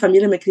 von 5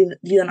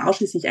 Familienmitgliedern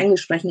ausschließlich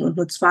Englisch sprechen und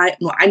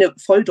nur eine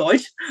voll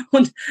Deutsch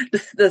und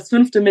das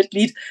 5.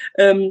 Mitglied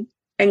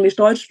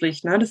Englisch-Deutsch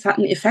spricht. Ne? Das hat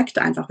einen Effekt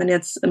einfach. Wenn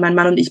jetzt mein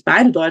Mann und ich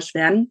beide Deutsch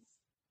wären,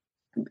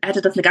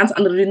 hätte das eine ganz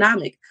andere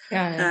Dynamik.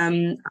 Ja.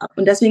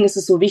 Und deswegen ist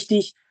es so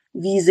wichtig,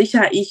 wie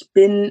sicher ich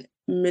bin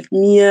mit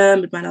mir,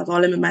 mit meiner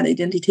Rolle, mit meiner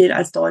Identität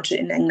als Deutsche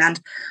in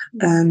England.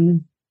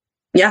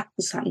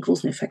 Das hat einen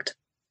großen Effekt.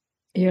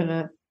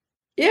 Irre.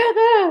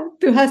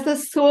 Du hast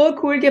das so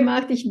cool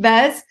gemacht. Ich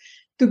weiß,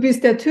 du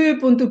bist der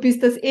Typ und du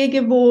bist das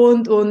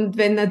gewohnt und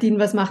wenn Nadine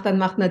was macht, dann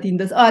macht Nadine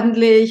das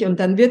ordentlich und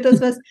dann wird das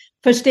was.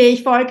 Verstehe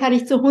ich voll, kann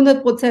ich zu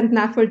 100%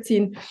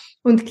 nachvollziehen.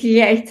 Und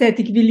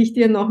gleichzeitig will ich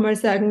dir nochmal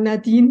sagen,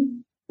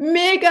 Nadine,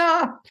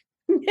 mega,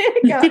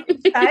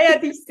 ich feiere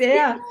dich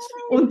sehr.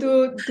 Und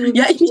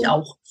ich mich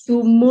auch.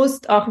 Du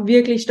musst auch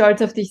wirklich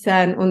stolz auf dich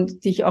sein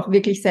und dich auch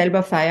wirklich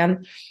selber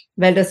feiern,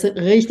 weil das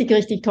richtig,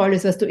 richtig toll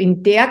ist, was du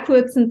in der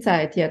kurzen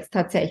Zeit jetzt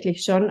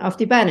tatsächlich schon auf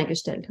die Beine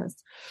gestellt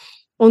hast.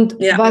 Und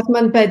was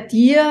man bei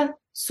dir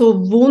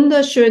so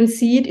wunderschön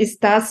sieht,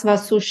 ist das,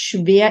 was so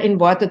schwer in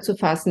Worte zu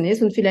fassen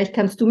ist. Und vielleicht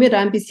kannst du mir da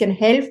ein bisschen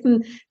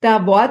helfen,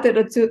 da Worte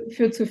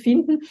dafür zu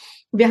finden.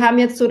 Wir haben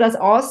jetzt so das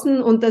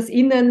Außen und das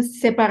Innen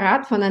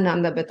separat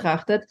voneinander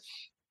betrachtet.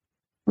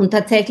 Und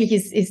tatsächlich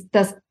ist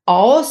das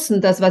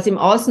Außen, das, was im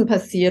Außen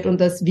passiert und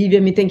das, wie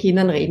wir mit den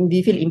Kindern reden,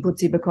 wie viel Input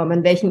sie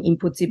bekommen, welchen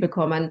Input sie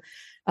bekommen,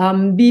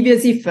 wie wir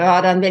sie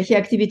fördern, welche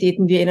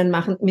Aktivitäten wir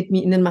mit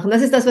ihnen machen.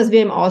 Das ist das, was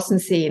wir im Außen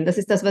sehen. Das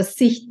ist das, was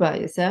sichtbar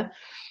ist. Ja?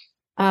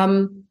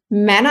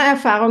 Meiner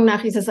Erfahrung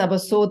nach ist es aber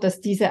so,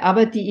 dass diese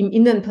Arbeit, die im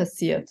Innen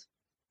passiert,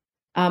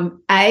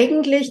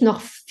 eigentlich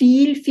noch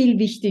viel, viel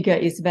wichtiger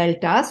ist, weil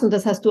das, und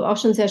das hast du auch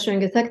schon sehr schön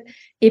gesagt,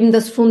 eben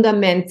das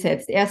Fundament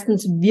setzt.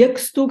 Erstens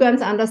wirkst du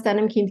ganz anders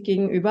deinem Kind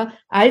gegenüber.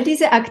 All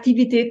diese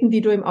Aktivitäten,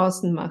 die du im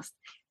Außen machst,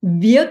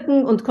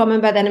 wirken und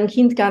kommen bei deinem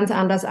Kind ganz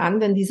anders an,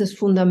 wenn dieses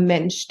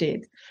Fundament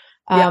steht.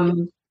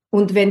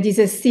 Und wenn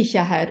diese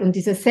Sicherheit und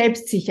diese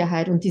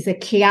Selbstsicherheit und diese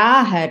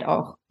Klarheit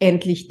auch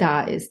endlich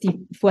da ist,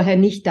 die vorher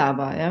nicht da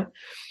war. Ja?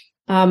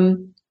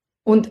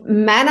 Und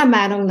meiner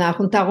Meinung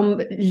nach, und darum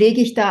lege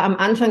ich da am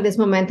Anfang des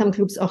Momentum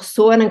Clubs auch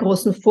so einen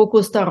großen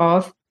Fokus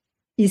darauf,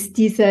 ist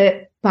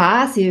diese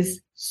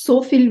Basis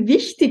so viel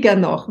wichtiger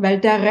noch, weil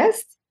der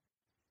Rest,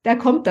 der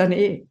kommt dann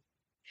eh.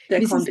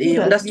 Der kommt eh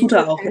und das tut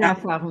er auch. Ja.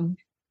 Erfahrung?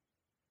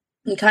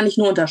 Kann ich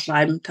nur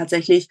unterschreiben,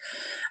 tatsächlich.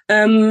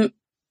 Es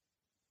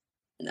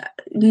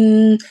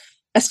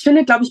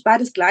findet, glaube ich,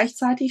 beides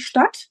gleichzeitig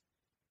statt.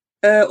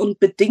 Und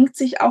bedingt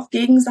sich auch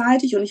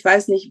gegenseitig. Und ich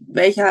weiß nicht,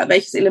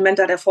 welches Element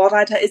da der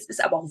Vorreiter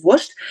ist aber auch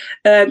wurscht.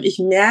 Ich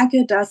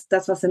merke, dass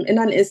das, was im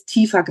Innern ist,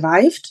 tiefer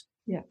greift.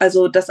 Ja.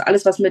 Also, dass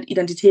alles, was mit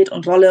Identität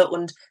und Rolle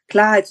und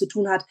Klarheit zu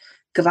tun hat,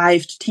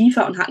 greift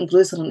tiefer und hat einen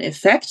größeren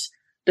Effekt.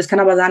 Das kann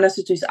aber sein, dass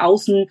es durchs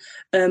Außen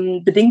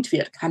bedingt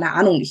wird. Keine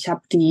Ahnung, ich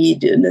habe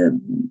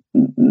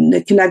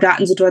eine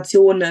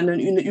Kindergartensituation,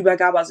 eine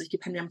Übergabe, also ich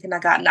gebe Henry im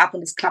Kindergarten ab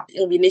und es klappt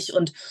irgendwie nicht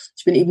und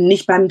ich bin eben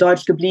nicht beim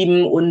Deutsch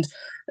geblieben und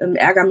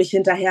ärgere mich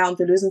hinterher und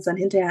wir lösen es dann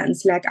hinterher in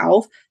Slack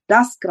auf.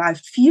 Das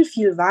greift viel,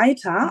 viel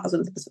weiter, also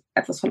das ist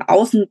etwas von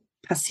außen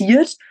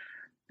passiert,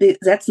 wir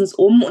setzen es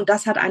um und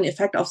das hat einen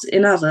Effekt aufs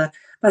Innere.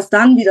 Was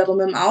dann wiederum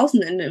im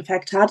Außen einen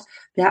Effekt hat,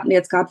 wir hatten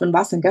jetzt gerade, wann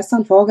war es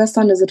denn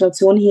vorgestern, eine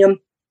Situation hier,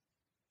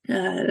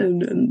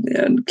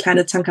 eine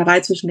kleine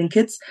Zankerei zwischen den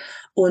Kids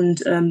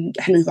und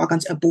Henry war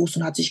ganz erbost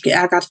und hat sich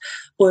geärgert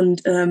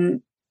und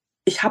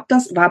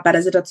war bei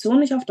der Situation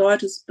nicht auf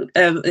Deutsch,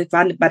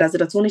 war bei der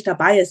Situation nicht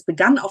dabei. Es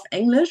begann auf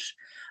Englisch,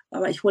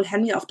 aber ich hole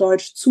Henry auf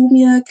Deutsch zu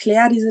mir,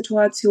 kläre die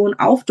Situation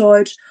auf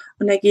Deutsch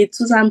und er geht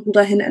zu seinem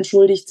Bruder hin,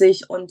 entschuldigt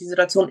sich und die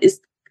Situation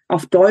ist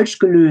auf Deutsch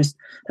gelöst.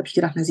 Da habe ich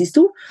gedacht, na siehst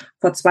du,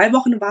 vor 2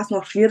 Wochen war es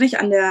noch schwierig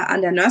an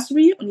der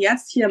Nursery und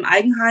jetzt hier im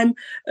Eigenheim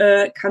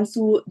kannst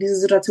du diese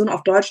Situation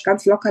auf Deutsch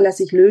ganz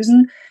lockerlässig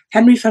lösen.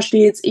 Henry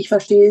versteht's, ich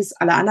verstehe es,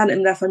 alle anderen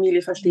in der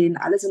Familie verstehen,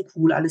 alle sind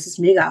cool, alles ist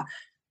mega.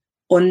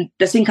 Und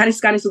deswegen kann ich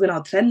es gar nicht so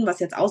genau trennen,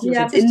 was jetzt außen,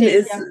 was jetzt innen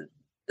ist. Ja.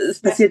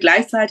 Es passiert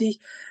gleichzeitig,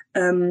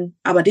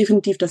 aber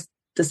definitiv das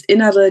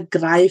Innere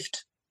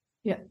greift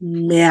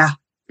mehr,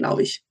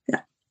 glaube ich,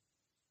 ja.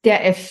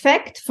 Der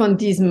Effekt von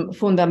diesem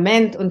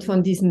Fundament und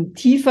von diesem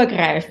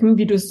Tiefergreifen,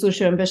 wie du es so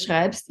schön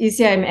beschreibst, ist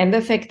ja im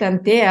Endeffekt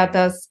dann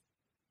dass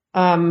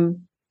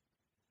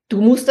du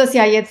musst das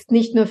ja jetzt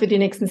nicht nur für die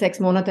nächsten 6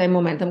 Monate im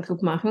Momentum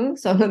Club machen,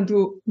 sondern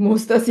du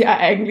musst das ja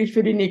eigentlich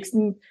für die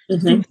nächsten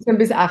 15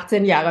 bis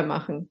 18 Jahre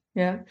machen.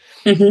 Ja?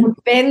 Und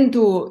wenn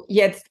du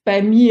jetzt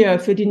bei mir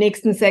für die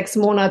nächsten 6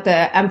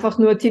 Monate einfach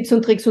nur Tipps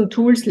und Tricks und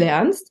Tools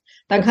lernst,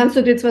 dann kannst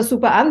du dir zwar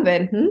super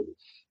anwenden,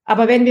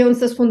 aber wenn wir uns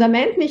das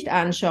Fundament nicht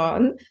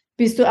anschauen,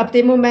 bist du ab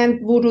dem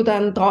Moment, wo du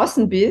dann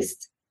draußen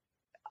bist,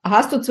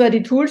 hast du zwar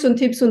die Tools und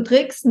Tipps und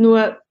Tricks,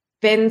 nur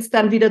wenn es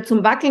dann wieder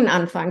zum Wackeln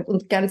anfängt.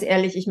 Und ganz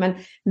ehrlich, ich meine,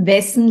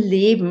 wessen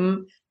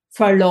Leben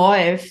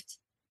verläuft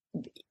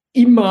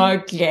immer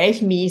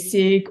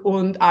gleichmäßig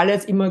und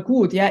alles immer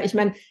gut? Ja, ich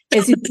meine,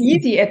 es ist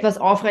easy, etwas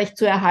aufrecht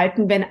zu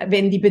erhalten,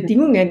 wenn die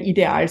Bedingungen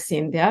ideal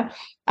sind. Ja,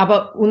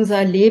 aber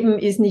unser Leben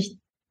ist nicht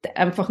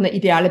einfach eine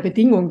ideale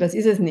Bedingung. Das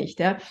ist es nicht.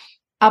 Ja.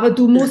 Aber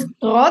du musst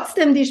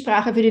trotzdem die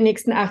Sprache für die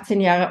nächsten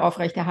 18 Jahre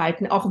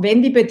aufrechterhalten, auch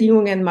wenn die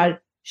Bedingungen mal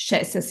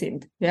scheiße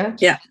sind. Ja?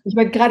 Ja. Ich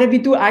meine, gerade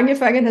wie du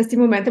angefangen hast, im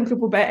Momentum Club,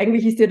 wobei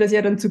eigentlich ist dir das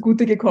ja dann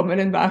zugute gekommen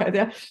in Wahrheit.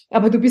 Ja?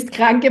 Aber du bist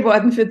krank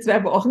geworden für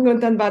 2 Wochen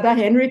und dann war der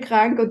Henry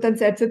krank und dann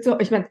seid ihr so,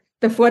 ich meine,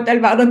 der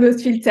Vorteil war dann, du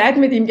hast viel Zeit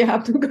mit ihm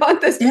gehabt und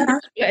konntest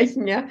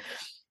sprechen. Ja?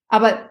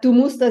 Aber du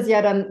musst das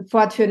ja dann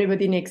fortführen über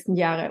die nächsten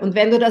Jahre. Und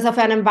wenn du das auf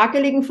einem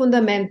wackeligen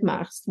Fundament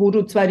machst, wo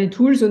du zwar die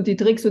Tools und die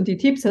Tricks und die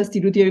Tipps hast,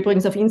 die du dir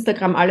übrigens auf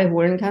Instagram alle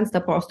holen kannst, da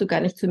brauchst du gar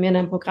nicht zu mir in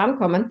ein Programm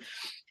kommen.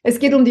 Es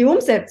geht um die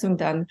Umsetzung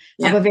dann.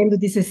 Ja. Aber wenn du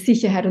diese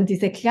Sicherheit und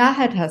diese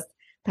Klarheit hast,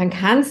 dann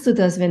kannst du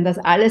das, wenn das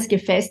alles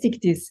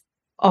gefestigt ist,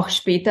 auch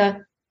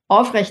später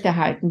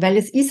aufrechterhalten, weil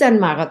es ist ein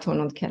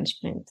Marathon und kein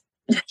Sprint.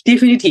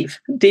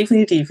 Definitiv,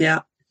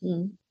 ja.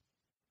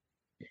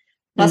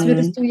 Was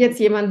würdest du jetzt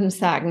jemandem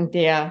sagen,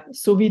 der,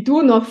 so wie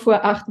du noch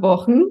vor 8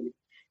 Wochen,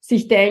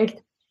 sich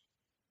denkt,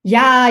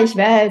 ja, ich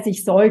weiß,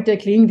 ich sollte,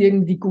 klingt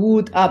irgendwie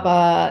gut,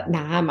 aber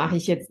na, mache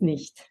ich jetzt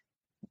nicht.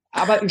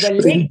 Aber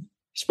überleg,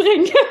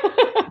 spring.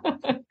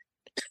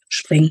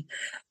 Spring.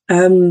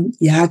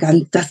 Ja,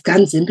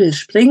 ganz simpel.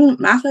 Spring,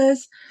 mach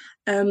es.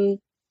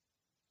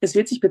 Es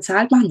wird sich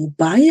bezahlt machen,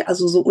 wobei,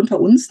 also so unter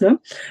uns, ne,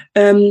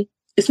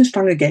 ist eine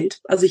Stange Geld.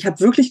 Also ich habe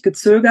wirklich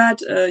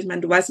gezögert. Ich meine,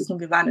 du weißt es noch,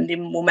 wir waren in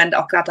dem Moment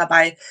auch gerade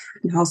dabei,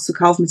 ein Haus zu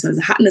kaufen,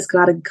 beziehungsweise hatten es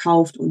gerade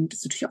gekauft und das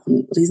ist natürlich auch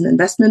ein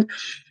Rieseninvestment.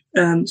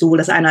 Sowohl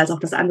das eine als auch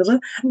das andere,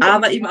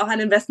 aber eben auch ein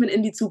Investment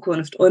in die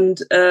Zukunft.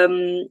 Und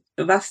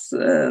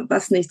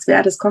was nichts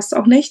wert ist, kostet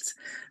auch nichts.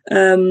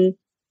 Und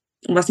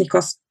was nicht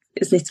kostet,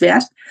 ist nichts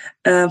wert.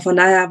 Von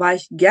daher war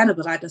ich gerne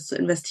bereit, das zu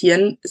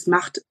investieren. Es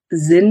macht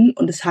Sinn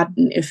und es hat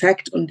einen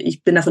Effekt und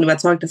ich bin davon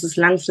überzeugt, dass es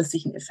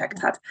langfristig einen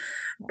Effekt hat.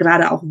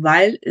 Gerade auch,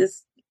 weil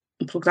es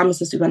ein Programm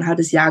ist, das über ein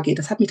halbes Jahr geht.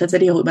 Das hat mich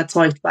tatsächlich auch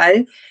überzeugt,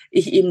 weil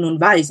ich eben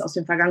nun weiß, aus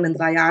den vergangenen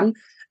 3 Jahren,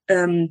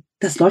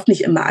 das läuft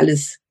nicht immer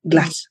alles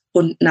glatt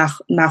und nach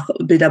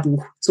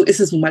Bilderbuch. So ist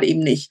es nun mal eben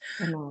nicht.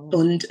 Genau.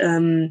 Und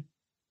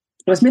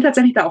was mir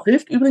tatsächlich da auch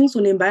hilft, übrigens, so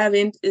nebenbei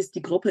erwähnt, ist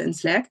die Gruppe in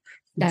Slack.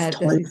 Das ist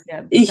toll.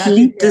 Ich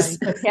liebe das.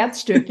 Das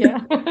Herzstück,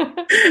 ja.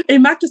 Ich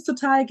mag das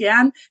total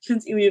gern. Ich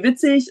finde es irgendwie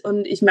witzig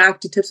und ich mag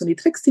die Tipps und die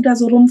Tricks, die da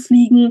so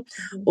rumfliegen.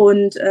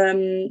 Und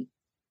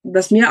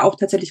was mir auch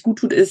tatsächlich gut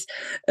tut, ist,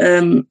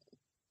 wenn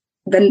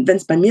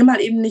es bei mir mal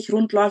eben nicht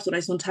rund läuft oder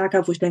ich so einen Tag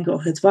habe, wo ich denke, oh,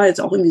 jetzt war jetzt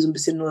auch irgendwie so ein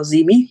bisschen nur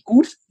semi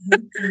gut,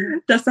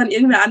 dass dann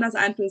irgendwer anders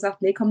einfällt und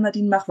sagt, nee, komm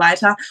Nadine, mach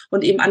weiter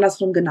und eben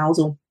andersrum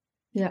genauso.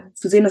 Ja.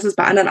 Zu sehen, dass es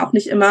bei anderen auch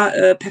nicht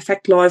immer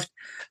perfekt läuft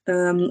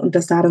und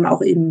dass da dann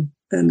auch eben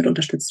mit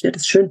unterstützt wird.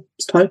 Das ist schön,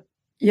 ist toll.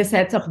 Ihr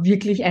seid auch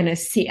wirklich eine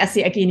sehr,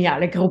 sehr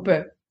geniale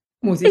Gruppe,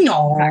 muss ich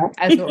sagen.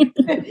 Also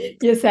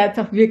ihr seid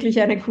auch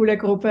wirklich eine coole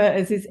Gruppe.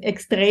 Es ist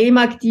extrem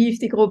aktiv,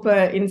 die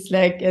Gruppe in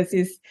Slack.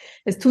 Es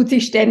tut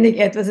sich ständig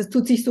etwas. Es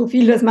tut sich so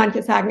viel, dass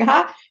manche sagen,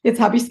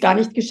 jetzt habe ich es gar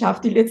nicht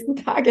geschafft, die letzten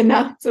Tage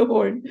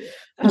nachzuholen.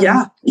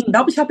 Ja, ich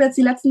glaube, ich habe jetzt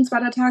die letzten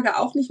 2, 3 Tage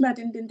auch nicht mehr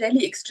den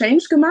Daily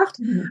Exchange gemacht,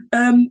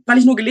 weil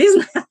ich nur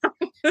gelesen habe.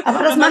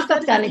 Aber das macht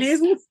doch gar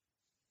nichts.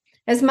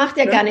 Es macht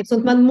ja gar nichts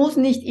und man muss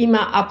nicht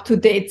immer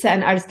up-to-date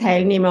sein als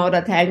Teilnehmer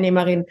oder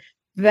Teilnehmerin,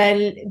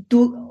 weil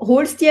du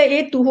holst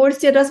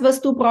dir das,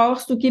 was du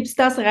brauchst, du gibst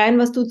das rein,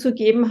 was du zu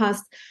geben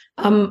hast.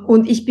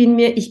 Und ich bin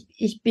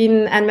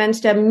ein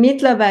Mensch, der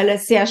mittlerweile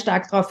sehr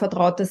stark darauf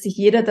vertraut, dass sich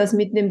jeder das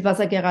mitnimmt, was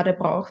er gerade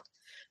braucht.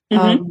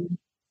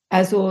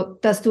 Also,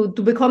 dass du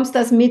bekommst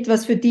das mit,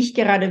 was für dich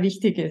gerade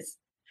wichtig ist.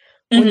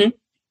 Und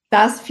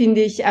das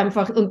finde ich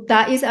einfach, und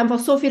da ist einfach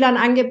so viel an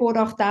Angebot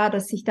auch da,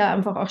 dass sich da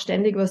einfach auch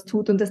ständig was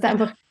tut und dass da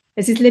einfach,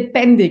 es ist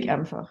lebendig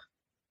einfach.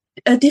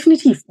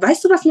 Definitiv.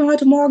 Weißt du, was mir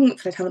heute Morgen,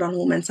 vielleicht haben wir doch einen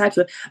Moment Zeit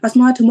für, was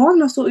mir heute Morgen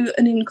noch so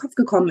in den Kopf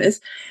gekommen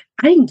ist?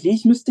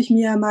 Eigentlich müsste ich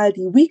mir mal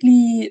die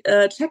Weekly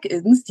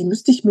Check-ins, die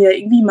müsste ich mir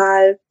irgendwie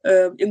mal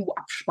irgendwo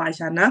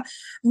abspeichern. Ne?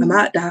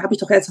 Da habe ich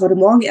doch jetzt heute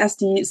Morgen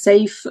erst die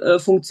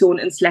Save-Funktion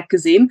in Slack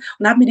gesehen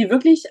und habe mir die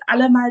wirklich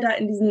alle mal da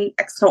in diesen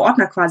extra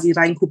Ordner quasi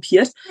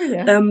reinkopiert.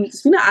 Ja. Das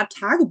ist wie eine Art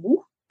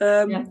Tagebuch, wo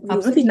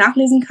du wirklich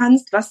nachlesen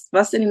kannst,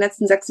 was in den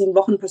letzten 6, 7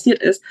 Wochen passiert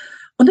ist.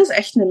 Und das ist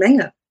echt eine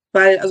Menge.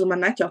 Weil, also man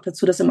neigt ja auch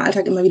dazu, das im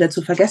Alltag immer wieder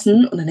zu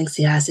vergessen. Und dann denkst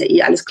du, ja, ist ja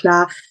eh alles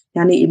klar.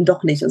 Ja, nee, eben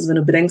doch nicht. Also wenn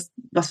du bedenkst,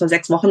 was vor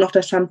 6 Wochen noch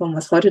der Stand war und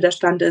was heute der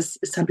Stand ist,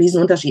 ist da ein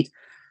Riesenunterschied.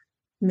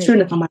 Schön,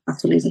 das nochmal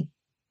nachzulesen.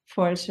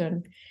 Voll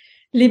schön.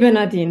 Liebe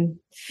Nadine,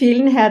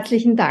 vielen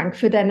herzlichen Dank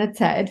für deine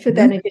Zeit, für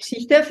deine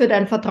Geschichte, für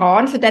dein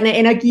Vertrauen, für deine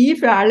Energie,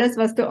 für alles,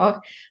 was du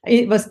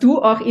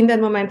auch in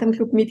den Momentum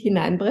Club mit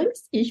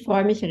hineinbringst. Ich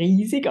freue mich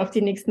riesig auf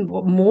die nächsten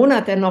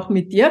Monate noch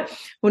mit dir.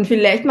 Und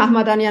vielleicht machen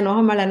wir dann ja noch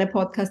einmal eine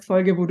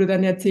Podcast-Folge, wo du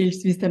dann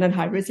erzählst, wie es dann ein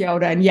halbes Jahr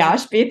oder ein Jahr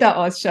später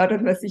ausschaut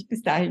und was sich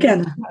bis dahin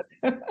getan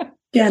hat.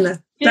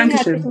 Gerne. Vielen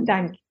herzlichen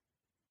Dank.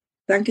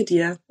 Danke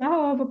dir.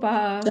 Ciao,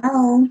 Baba.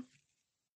 Ciao.